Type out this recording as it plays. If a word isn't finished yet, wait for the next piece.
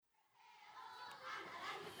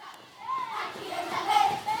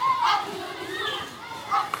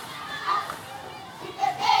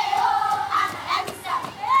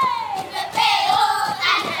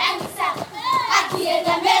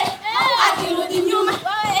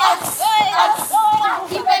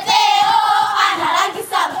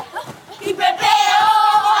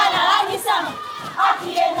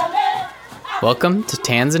Welcome to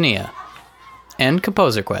Tanzania and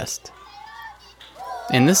Composer Quest.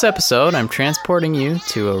 In this episode, I'm transporting you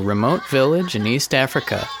to a remote village in East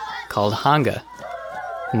Africa called Hanga.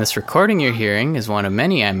 And this recording you're hearing is one of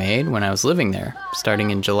many I made when I was living there,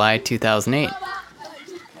 starting in July 2008.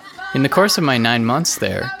 In the course of my 9 months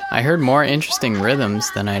there, I heard more interesting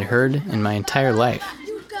rhythms than I'd heard in my entire life.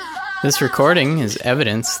 This recording is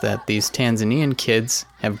evidence that these Tanzanian kids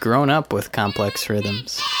have grown up with complex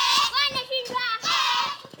rhythms.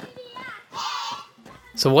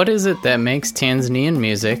 So what is it that makes Tanzanian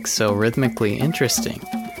music so rhythmically interesting?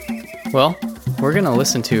 Well, we're going to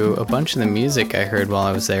listen to a bunch of the music I heard while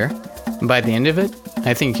I was there. And by the end of it,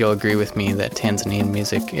 I think you'll agree with me that Tanzanian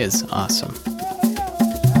music is awesome.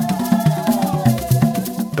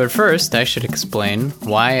 But first, I should explain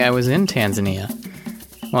why I was in Tanzania.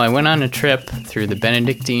 Well, I went on a trip through the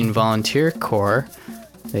Benedictine Volunteer Corps.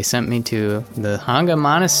 They sent me to the Hanga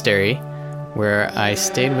Monastery, where I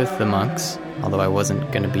stayed with the monks, although I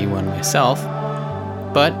wasn't going to be one myself.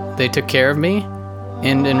 But they took care of me,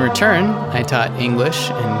 and in return, I taught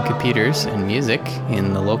English and computers and music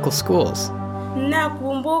in the local schools.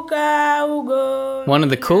 One of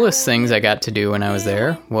the coolest things I got to do when I was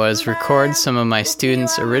there was record some of my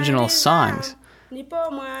students' original songs.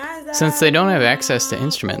 Since they don't have access to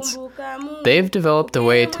instruments, they've developed a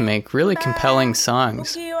way to make really compelling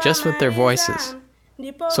songs just with their voices.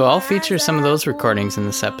 So I'll feature some of those recordings in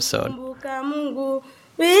this episode.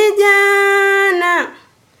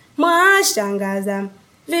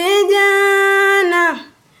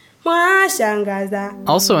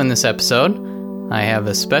 Also in this episode, I have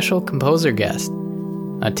a special composer guest,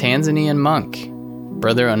 a Tanzanian monk.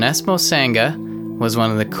 Brother Onesmo Sanga was one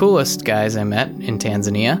of the coolest guys I met in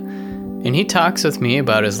Tanzania, and he talks with me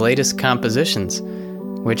about his latest compositions,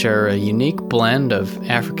 which are a unique blend of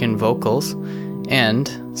African vocals and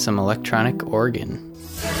some electronic organ.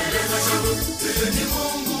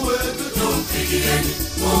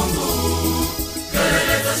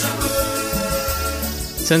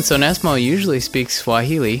 Since Onesmo usually speaks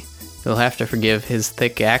Swahili, you'll have to forgive his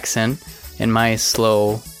thick accent and my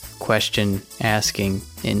slow question asking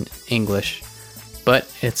in English,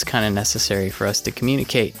 but it's kind of necessary for us to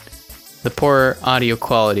communicate. The poor audio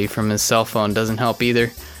quality from his cell phone doesn't help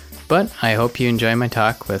either, but I hope you enjoy my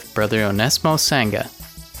talk with Brother Onesmo Sanga.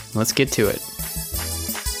 Let's get to it.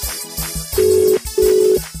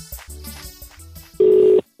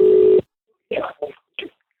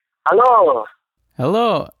 Hello.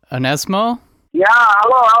 Hello, Onesmo? Yeah,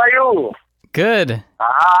 hello, how are you? Good.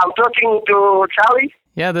 I'm talking to Charlie.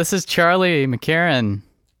 Yeah, this is Charlie McCarran.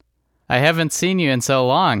 I haven't seen you in so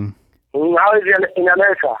long. How is it in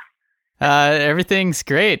America? Everything's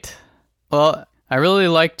great. Well, I really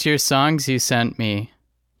liked your songs you sent me.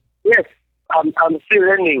 Yes, I'm still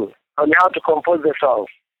learning on how to compose the songs.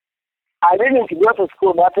 I didn't go to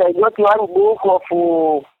school, but I got one book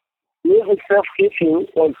of music self-teaching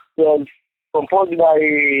was composed by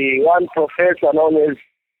one professor known as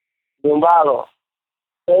Dumbaro.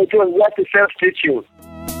 So it was just self-teaching.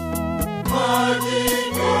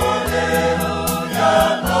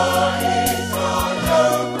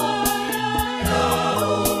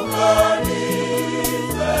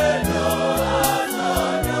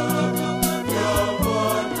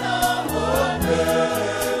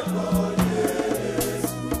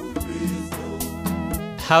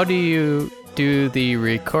 How do you do the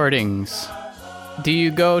recordings? Do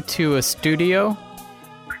you go to a studio?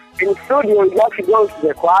 In studio, you just go to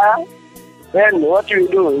the choir. Then what you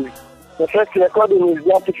do is, the first recording is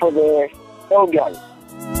just for the organ.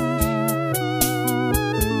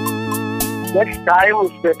 Next time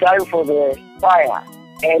is the time for the choir.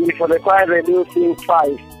 And for the choir, they do sing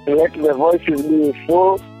twice to let the voices be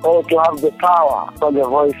full or to have the power for the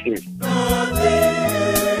voices.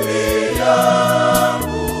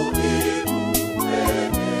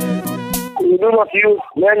 We do not use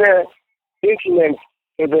many instruments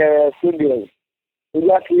in the studios. We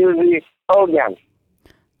just use the organ.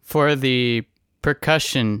 For the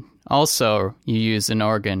percussion, also, you use an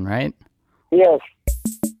organ, right? Yes.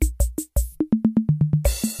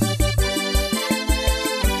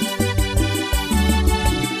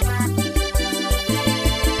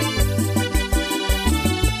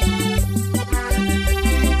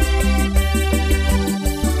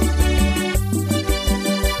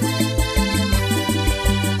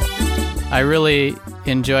 I really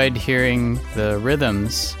enjoyed hearing the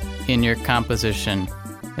rhythms in your composition.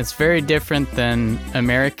 It's very different than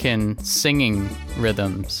American singing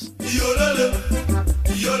rhythms.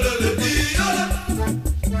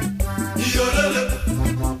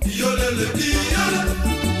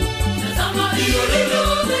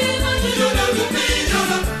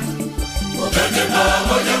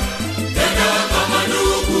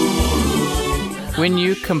 When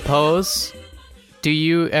you compose, do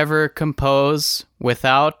you ever compose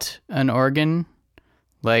without an organ?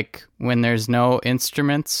 Like when there's no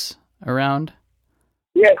instruments around?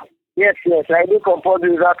 Yes. I do compose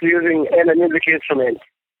without using any music instrument.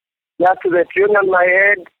 Just to the tune on my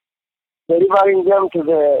head, delivering them to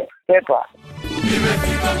the paper.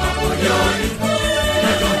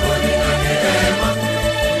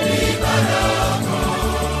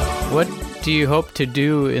 What do you hope to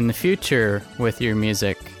do in the future with your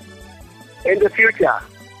music? In the future,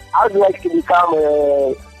 I'd like to become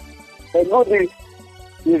a good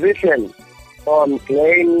musician on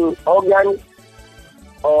playing organ,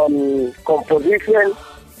 on composition,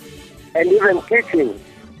 and even teaching.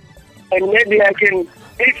 And maybe I can,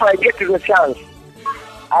 if I get the chance,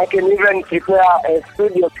 I can even prepare a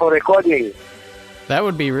studio for recording. That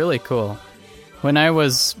would be really cool. When I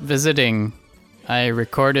was visiting, I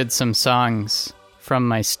recorded some songs from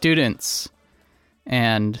my students,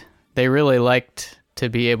 and they really liked to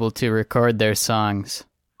be able to record their songs.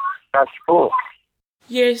 That's cool.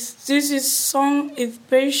 Yes, this song is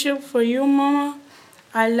special for you, Mama.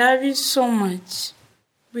 I love you so much.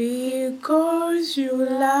 Because you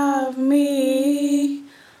love me,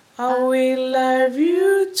 I will love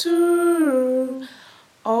you too.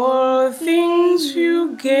 All things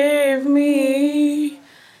you gave me,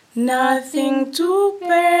 nothing to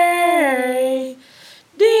pay.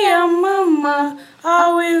 Dear Mama,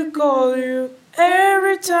 I will call you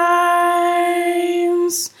every time.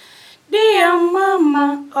 Dear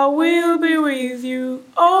Mama, I will be with you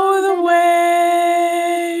all the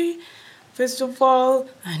way. First of all,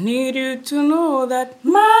 I need you to know that,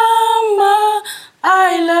 Mama,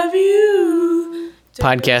 I love you.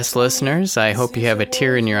 Podcast listeners, I hope you have a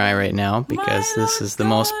tear in your eye right now because this is the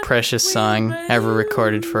most precious song ever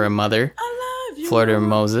recorded for a mother. Florida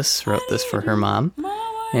Moses wrote this for her mom,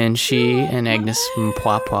 and she and Agnes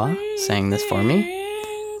Mpwapwa sang this for me.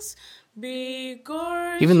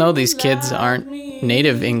 Even though these kids aren't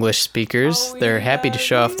native English speakers, they're happy to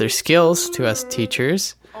show off their skills to us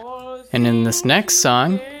teachers. And in this next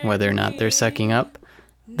song, whether or not they're sucking up,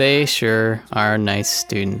 they sure are nice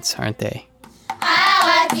students, aren't they?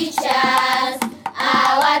 Our teachers,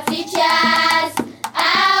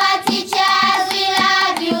 we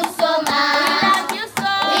love you so much. We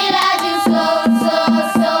love you so.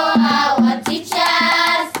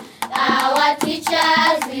 Our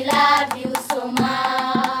teachers, we love you so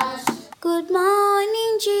much. Good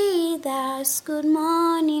morning, Jesus. Good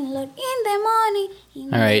morning, Lord. In the morning.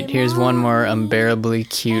 All right, here's one more unbearably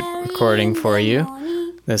cute recording for you.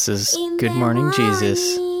 This is Good Morning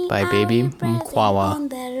Jesus by Baby Mkwawa. In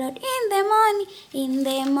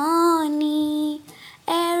the morning,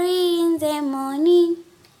 early in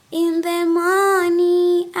the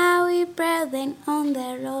morning, I will present on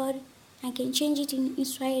the road. I can change it in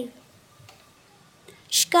Israel.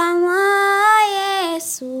 Shikamoo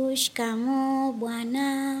Yesu, shikamoo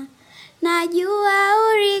Bwana. Najua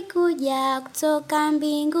ulikuja kutoka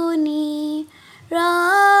mbinguni.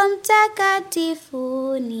 Roho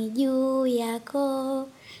Mtakatifu ni juu yako.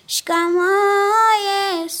 Shikamoo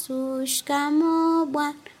Yesu, shikamoo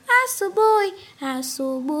Bwana.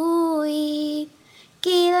 Asubuhi,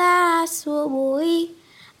 kila asubuhi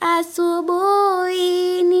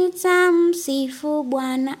nitamsifu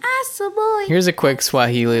Bwana. Asubuhi. Here's a quick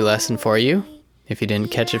Swahili lesson for you. If you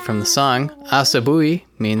didn't catch it from the song, asubuhi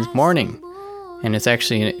means morning, and it's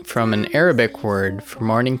actually from an Arabic word for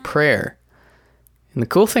morning prayer. And the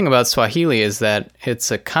cool thing about Swahili is that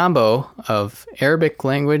it's a combo of Arabic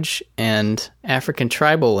language and African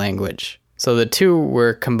tribal language. So the two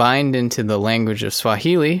were combined into the language of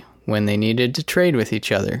Swahili when they needed to trade with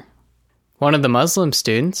each other. One of the Muslim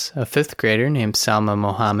students, a 5th grader named Salma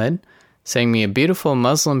Mohammed, sang me a beautiful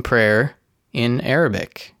Muslim prayer in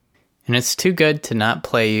Arabic. And it's too good to not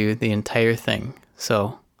play you the entire thing.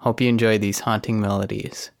 So, hope you enjoy these haunting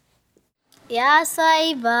melodies. Ya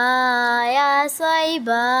Saiba,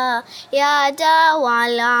 Ya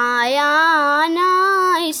Dawalayana,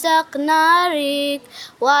 Isak Narik,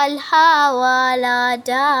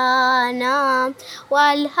 Walhawaladana,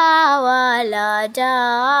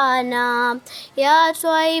 Ya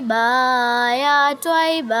Twaiba,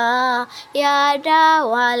 Ya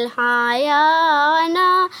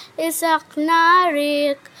Dawalayana, Isak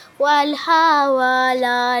Narik,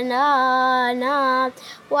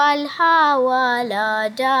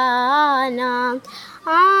 والحولدانا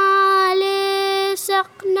علي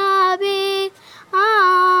سقنا بي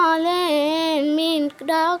علي من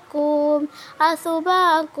داكو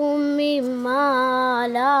أصباكم مما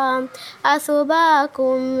لم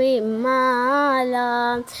أصباكم مما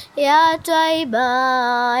لم يا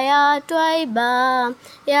طيبة يا طيبة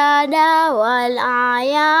يا دوا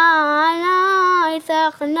الأعيان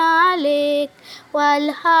إثقنا لك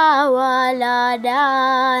والهوى لا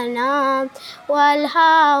دانا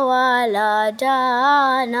والهوى لا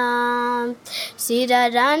دانا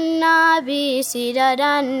سيدة النبي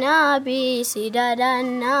سيدة النبي سيدة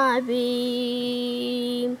النبي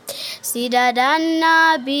سيدة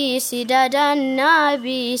النبي سيدة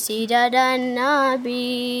النبي سيدة النبي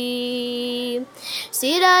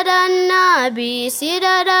سيدة النبي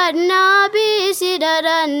سيدة النبي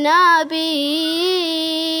سيدة النبي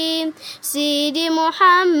سيدي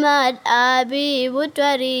محمد أبي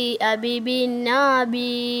بطري أبي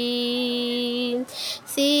بالنبي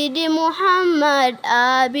سيدي محمد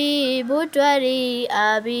أبي بطري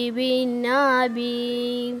أبي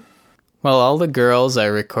بالنبي. Well, all the girls I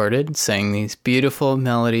recorded sang these beautiful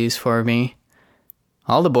melodies for me.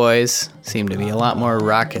 All the boys seem to be a lot more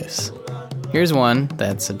raucous. Here's one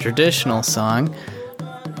that's a traditional song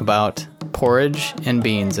about porridge and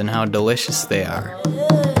beans and how delicious they are.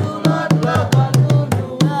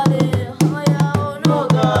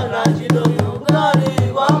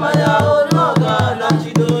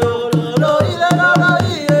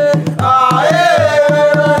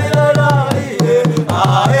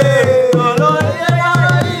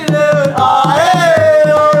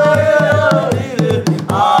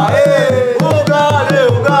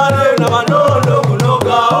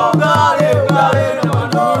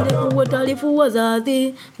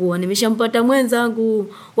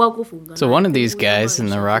 So one of these guys in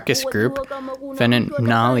the raucous group, Fenent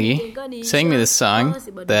Mnali, sang me this song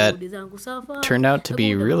that turned out to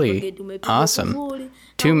be really awesome.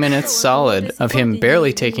 2 minutes solid of him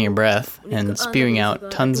barely taking a breath and spewing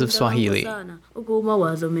out tons of Swahili. My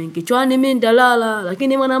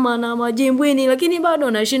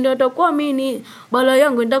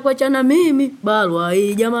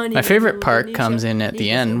favorite part comes in at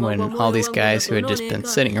the end when all these guys who had just been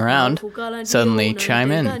sitting around suddenly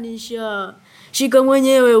chime in. Shika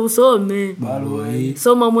mwenyewe usome.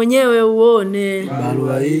 Soma mwenyewe uone.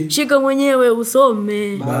 Shika mwenyewe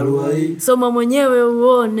usome. Soma mwenyewe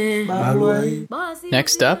uone.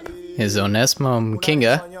 Next up is Onesmo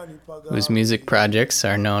Mkinga, whose music projects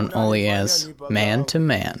are known only as Man to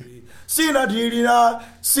Man. Sina dilina,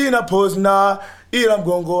 sina pozna, ila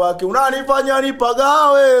mgongo wake unanifanya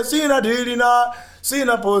nipagawe. Sina dilina,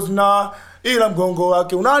 sina pozna, ila mgongo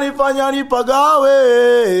wake unanifanya nipagawe.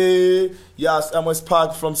 Yes, I'm West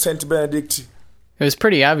Park from St. Benedict. It was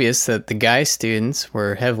pretty obvious that the Guy students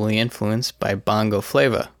were heavily influenced by Bongo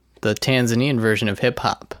Flava, the Tanzanian version of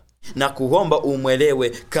hip-hop.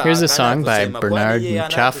 Here's a song by Bernard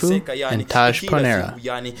Mchafu and Taj Ponera.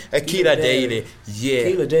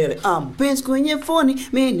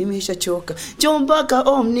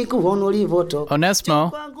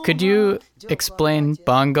 Onesmo, could you explain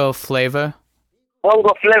Bongo Flava?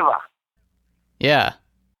 Bongo Flava? Yeah.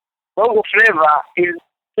 Bongo Flava is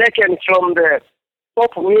taken from the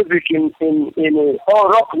pop music or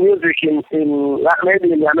rock music in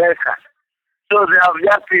maybe in America. So they have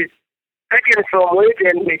just taken from it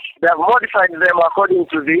and they have modified them according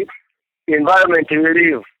to the environment we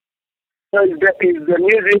live. So it's the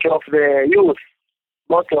music of the youth.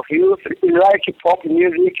 Most of youth like pop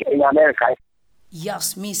music in America.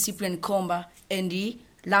 Yes, me, Cyprian Komba, and the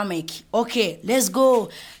Lamek. Okay, let's go.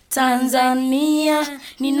 Tanzania,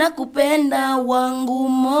 ninakupenda wangu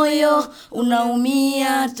moyo,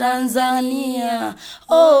 unaumia Tanzania.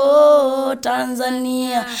 Oh,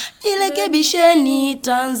 Tanzania, ilekebisheni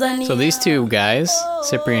Tanzania. So these two guys,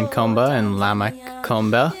 Cyprian Komba and Lamek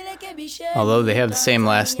Komba, although they have the same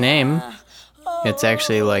last name, it's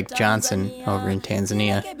actually like Johnson over in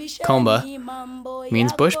Tanzania. Komba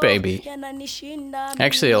means bush baby.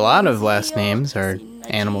 Actually, a lot of last names are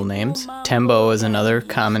animal names. Tembo is another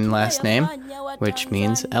common last name, which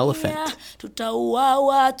means elephant.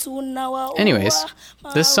 Anyways,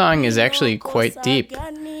 this song is actually quite deep.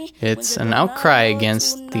 It's an outcry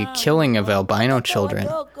against the killing of albino children,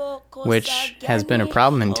 which has been a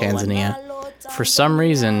problem in Tanzania. For some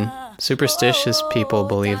reason, superstitious people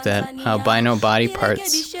believe that albino body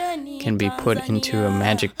parts can be put into a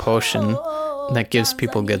magic potion that gives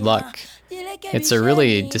people good luck. It's a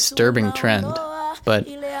really disturbing trend, but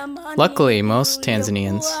luckily most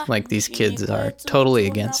Tanzanians, like these kids, are totally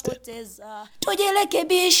against it.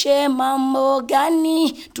 Tujirekebishe mambo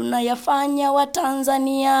gani tunayafanya wa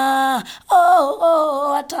Tanzania.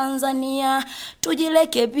 Oh, wa Tanzania,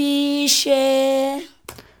 tujirekebishe.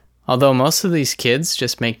 Although most of these kids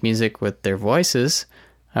just make music with their voices,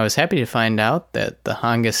 I was happy to find out that the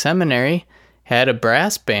Hanga Seminary had a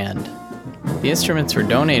brass band. The instruments were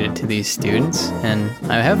donated to these students, and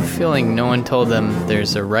I have a feeling no one told them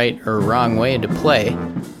there's a right or wrong way to play,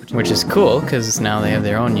 which is cool because now they have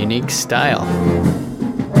their own unique style.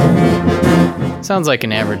 Sounds like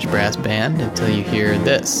an average brass band until you hear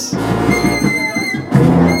this.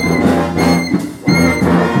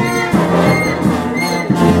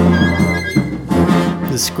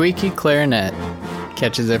 The squeaky clarinet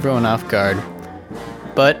catches everyone off guard,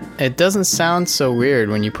 but it doesn't sound so weird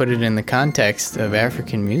when you put it in the context of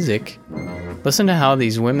African music. Listen to how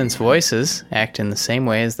these women's voices act in the same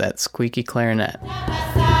way as that squeaky clarinet.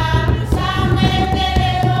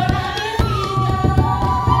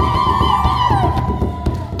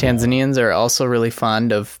 Tanzanians are also really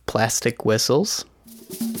fond of plastic whistles.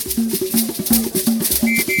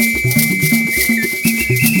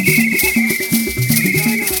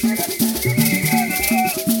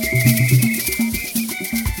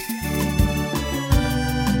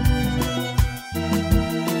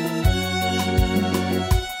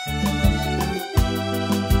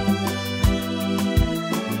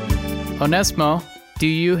 Onesmo, do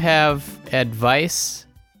you have advice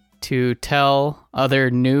to tell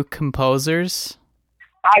other new composers?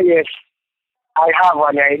 Yes, I have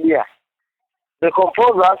an idea. The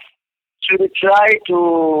composers should try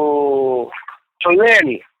to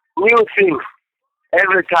learn new things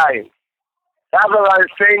every time, rather than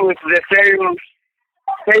staying with the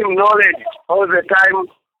same knowledge all the time.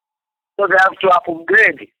 So they have to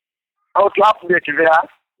upgrade, how to update their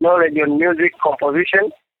knowledge on music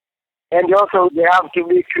composition, and also they have to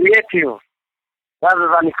be creative rather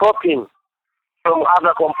than copying from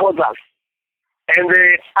other composers. And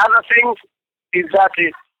the other thing is that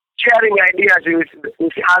sharing ideas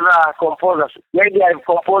with other composers. Maybe I've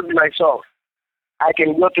composed my song. I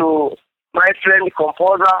can go to my friend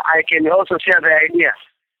composer. I can also share the idea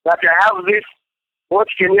that I have this. What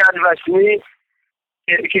can you advise me?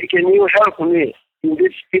 Can you help me in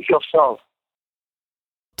this piece of song?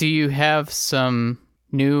 Do you have some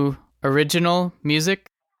new original music?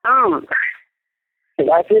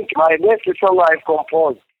 I think my best song I've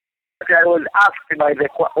composed, I was asked by the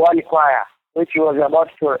one choir, which was about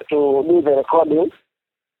to do the recording.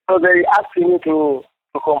 So they asked me to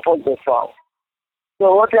compose the song.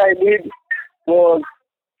 So what I did was,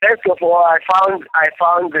 first of all, I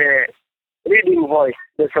found the leading voice,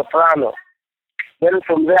 the soprano. Then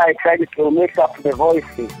from there I tried to mix up the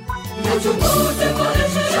voices.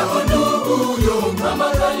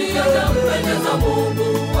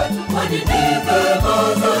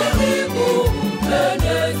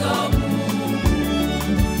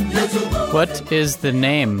 What is the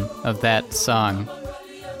name of that song?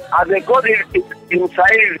 The code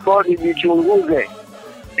inside is called Nichunguze.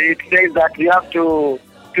 It says that you have to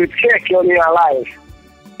check on your life.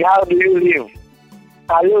 How do you live?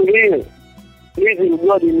 Are you living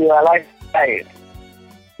God in your lifestyle?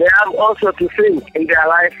 They have also to think in their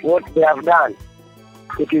life what they have done.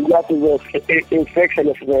 It is not the infection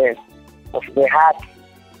of the heart,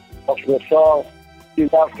 of the soul. You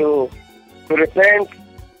have to repent,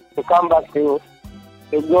 to come back to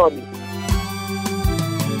God.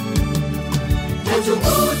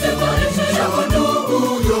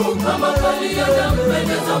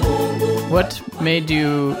 What made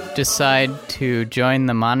you decide to join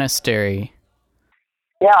the monastery?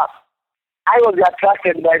 Yeah, I was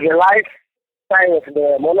attracted by the lifestyle of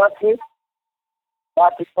the monastery,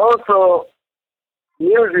 but also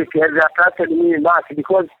music has attracted me much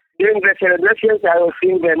because during the celebrations I was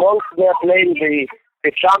seeing the monks there playing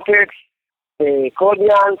the trumpets, the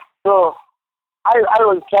accordions. So I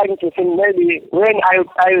was trying to think maybe when I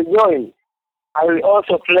will join, I will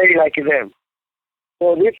also play like them.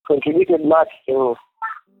 So this contributed much to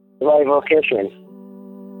my vocation.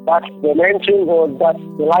 But the main thing was that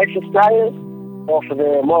the lifestyle of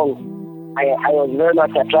the monks, I was very much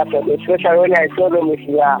attracted, especially when I saw them with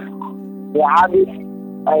their habits,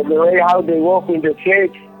 the way how they walk in the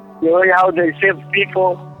church, the way how they save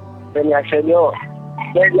people. Then I said, no,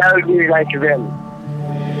 maybe I will be like them.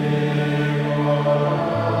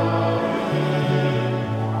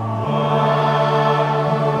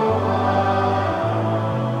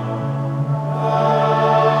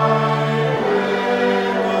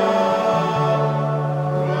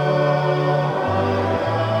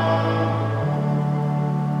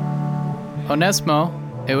 Onesmo,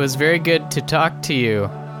 it was very good to talk to you.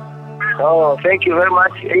 Oh, thank you very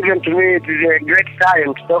much. Even to me, it is a great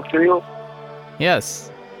time to talk to you.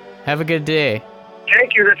 Yes. Have a good day.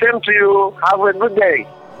 Thank you. The same to you. Have a good day.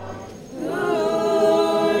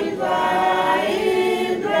 Good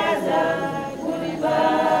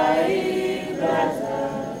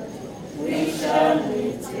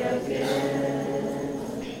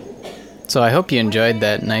So I hope you enjoyed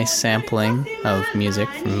that nice sampling of music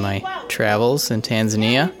from my travels in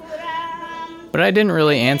Tanzania. But I didn't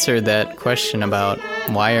really answer that question about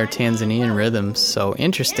why are Tanzanian rhythms so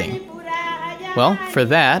interesting. Well, for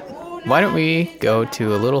that, why don't we go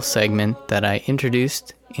to a little segment that I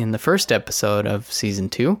introduced in the first episode of Season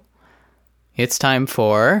 2. It's time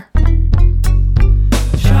for...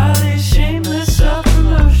 Charlie's Shameless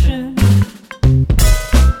Self-Promotion.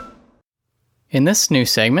 In this new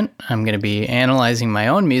segment, I'm going to be analyzing my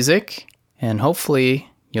own music, and hopefully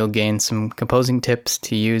you'll gain some composing tips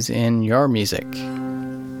to use in your music.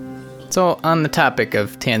 So, on the topic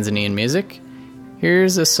of Tanzanian music,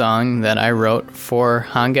 here's a song that I wrote for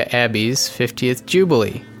Hanga Abbey's 50th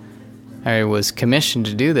Jubilee. I was commissioned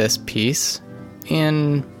to do this piece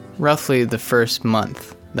in roughly the first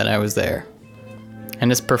month that I was there.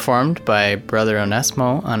 And it's performed by Brother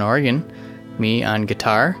Onesmo on organ, me on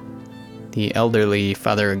guitar, the elderly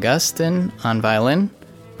Father Augustine on violin,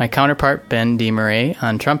 my counterpart Ben DeMarais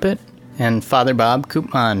on trumpet, and Father Bob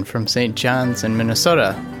Koopman from St. John's in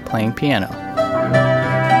Minnesota playing piano.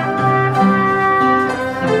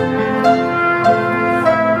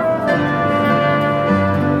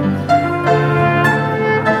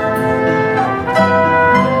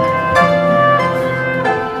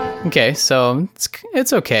 Okay, so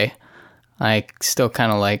it's okay. I still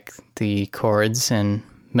kind of like the chords and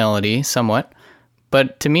melody somewhat,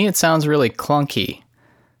 but to me it sounds really clunky.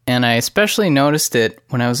 And I especially noticed it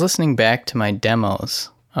when I was listening back to my demos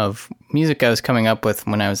of music I was coming up with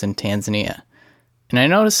when I was in Tanzania. And I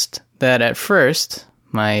noticed that at first,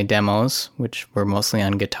 my demos, which were mostly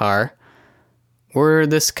on guitar, were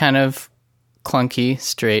this kind of clunky,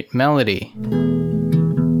 straight melody.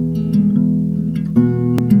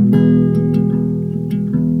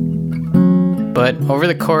 But over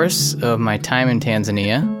the course of my time in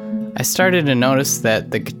Tanzania, I started to notice that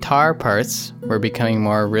the guitar parts were becoming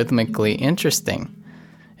more rhythmically interesting.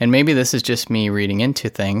 And maybe this is just me reading into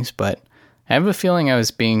things, but I have a feeling I was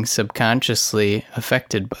being subconsciously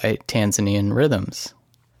affected by Tanzanian rhythms.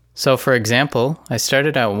 So for example, I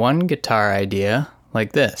started out one guitar idea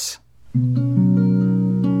like this.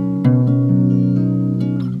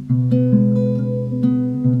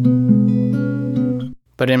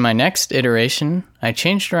 But in my next iteration, I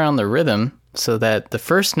changed around the rhythm so that the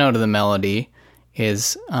first note of the melody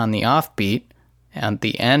is on the offbeat at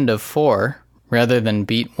the end of 4 rather than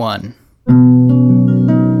beat 1.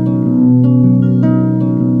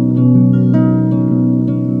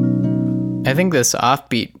 I think this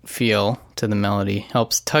offbeat feel to the melody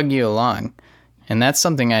helps tug you along, and that's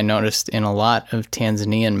something I noticed in a lot of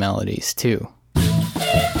Tanzanian melodies too.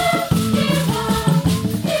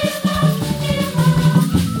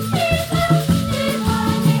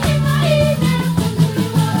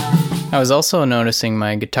 I was also noticing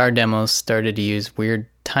my guitar demos started to use weird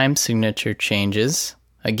time signature changes,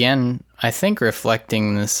 again, I think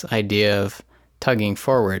reflecting this idea of tugging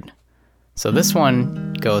forward. So this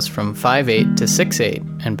one goes from 5/8 to 6/8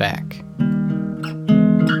 and back.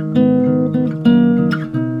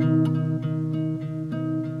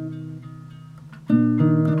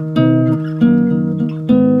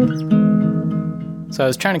 So I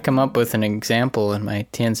was trying to come up with an example in my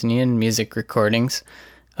Tanzanian music recordings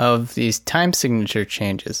of these time signature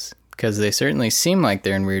changes, because they certainly seem like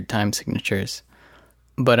they're in weird time signatures.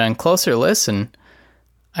 But on closer listen,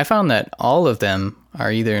 I found that all of them are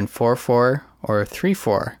either in 4/4 or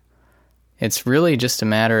 3/4. It's really just a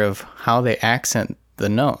matter of how they accent the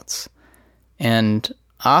notes. And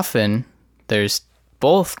often there's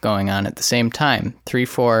both going on at the same time,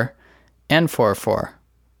 3/4 and 4/4.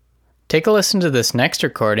 Take a listen to this next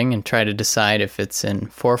recording and try to decide if it's in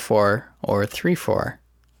 4/4 or 3/4.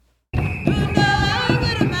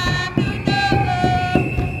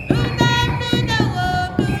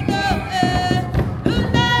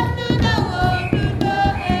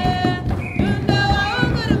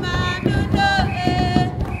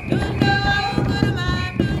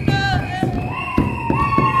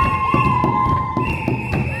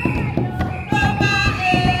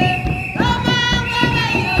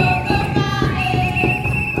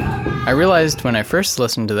 I realized when I first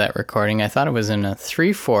listened to that recording, I thought it was in a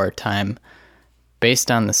 3/4 time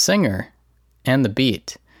based on the singer and the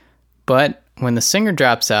beat. But when the singer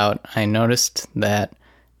drops out, I noticed that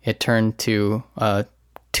it turned to a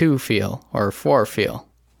 2 feel or 4 feel.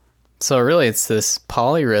 So really it's this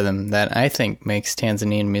polyrhythm that I think makes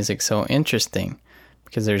Tanzanian music so interesting,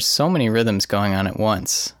 because there's so many rhythms going on at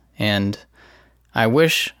once. And I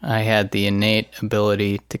wish I had the innate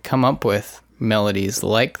ability to come up with melodies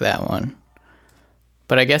like that one.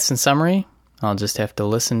 But I guess in summary, I'll just have to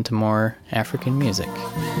listen to more African music.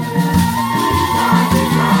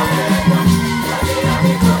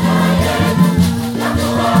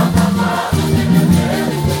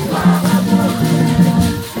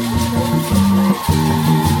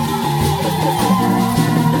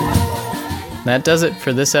 That does it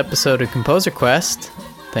for this episode of Composer Quest.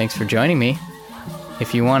 Thanks for joining me.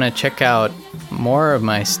 If you want to check out more of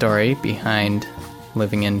my story behind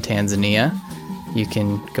living in Tanzania, you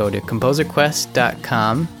can go to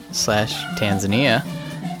composerquest.com/Tanzania,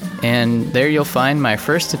 and there you'll find my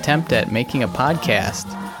first attempt at making a podcast.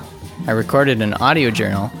 I recorded an audio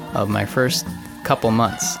journal of my first couple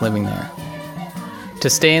months living there. To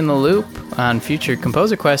stay in the loop on future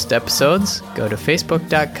Composer Quest episodes, go to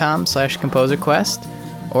facebook.com/ComposerQuest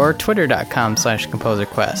or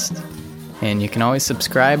twitter.com/ComposerQuest. And you can always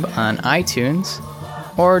subscribe on iTunes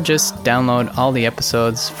or just download all the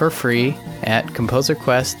episodes for free at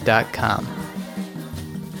ComposerQuest.com.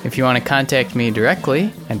 If you want to contact me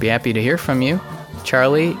directly, I'd be happy to hear from you.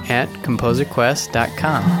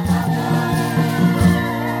 Charlie@ComposerQuest.com.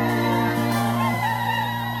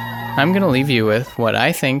 I'm going to leave you with what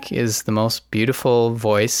I think is the most beautiful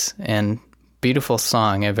voice and beautiful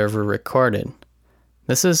song I've ever recorded.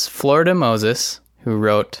 This is Florida Moses, who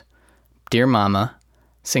wrote Dear Mama,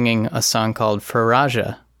 singing a song called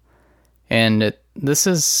Faraja. And this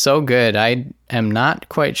is so good, I am not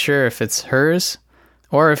quite sure if it's hers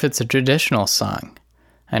or if it's a traditional song.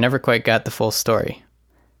 I never quite got the full story.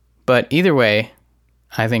 But either way,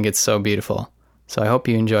 I think it's so beautiful. So I hope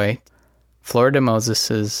you enjoy Florida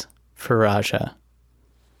Moses' Faraja.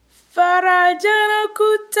 Faraja na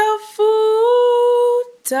kutafuta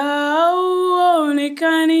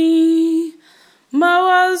uonekani,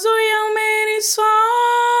 mawazo yamenisonga,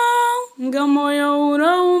 moyo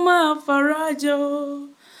unauma faraja,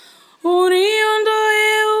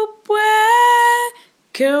 uniondoe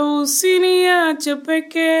upweke, usiniache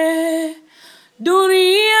peke,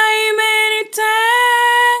 dunia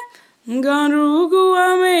imenitenga, ndugu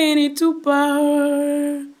amenitupa,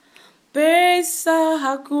 pesa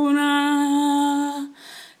hakuna,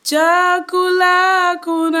 chakula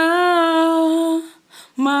hakuna,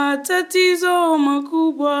 matatizo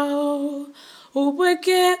makubwa,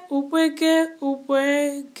 upweke, upweke,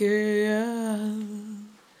 upweke.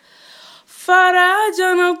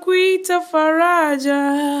 Faraja na kuita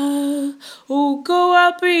faraja, uko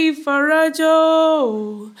wapi faraja?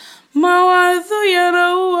 Mawazo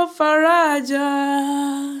yanaua faraja,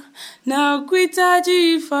 na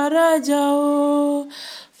kuitaji faraja.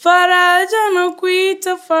 Faraja na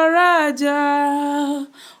kuita faraja,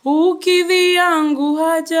 ukidhi yangu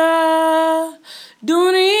haja,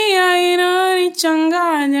 dunia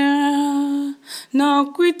inanichanganya, na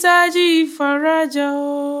kuitaji faraja.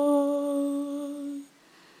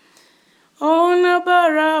 Ona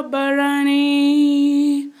barabarani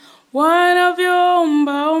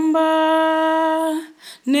wanavyoomba,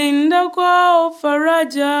 nenda kwao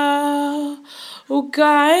faraja,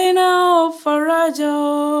 ukae nao faraja.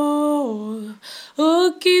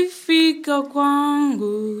 Ukifika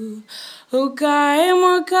kwangu, ukae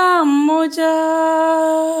mwaka mmoja,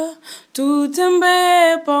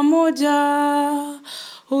 tutembee pamoja,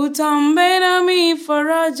 utambe nami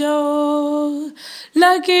faraja.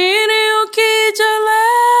 Lakini ukijale,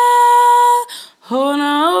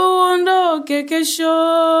 hona uondoke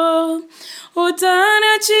kesho,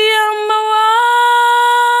 utaniachia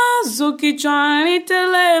mawazo kichwani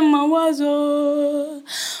tele mawazo.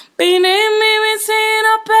 Pini mimi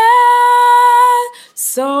sina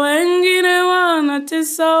pesa, wengine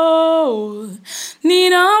wanatesa,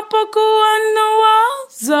 ninapokuwa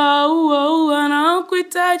nawaza,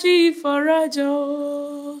 nakuhitaji faraja.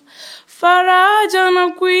 Faraja na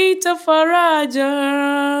kuita faraja,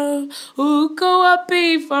 uko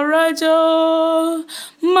wapi faraja?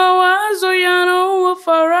 Mawazo yanaua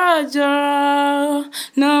faraja,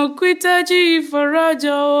 na kuhitaji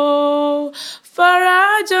faraja.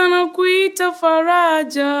 Faraja na kuita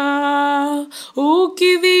faraja,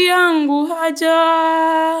 ukidhi yangu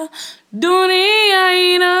haja, dunia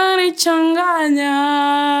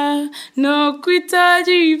inanichanganya, na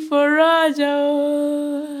kuhitaji faraja.